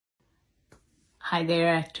Hi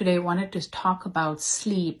there. Today I wanted to talk about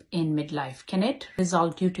sleep in midlife. Can it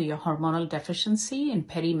result due to your hormonal deficiency in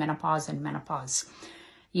perimenopause and menopause?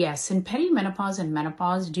 Yes, in perimenopause and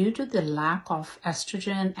menopause, due to the lack of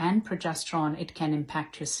estrogen and progesterone, it can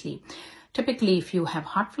impact your sleep. Typically, if you have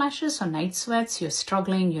hot flashes or night sweats, you're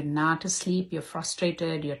struggling, you're not asleep, you're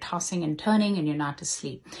frustrated, you're tossing and turning, and you're not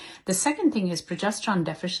asleep. The second thing is progesterone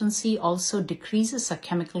deficiency also decreases a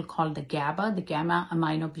chemical called the GABA, the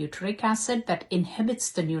gamma-aminobutyric acid, that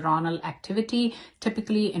inhibits the neuronal activity,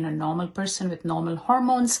 typically in a normal person with normal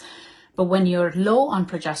hormones. But when you're low on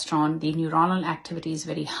progesterone, the neuronal activity is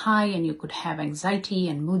very high and you could have anxiety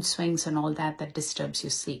and mood swings and all that disturbs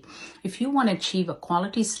your sleep. If you want to achieve a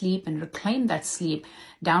quality sleep and reclaim that sleep,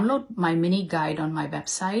 download my mini guide on my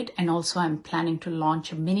website. And also I'm planning to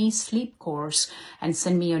launch a mini sleep course, and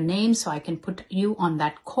send me your name so I can put you on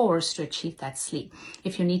that course to achieve that sleep.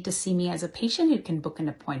 If you need to see me as a patient, you can book an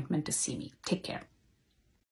appointment to see me. Take care.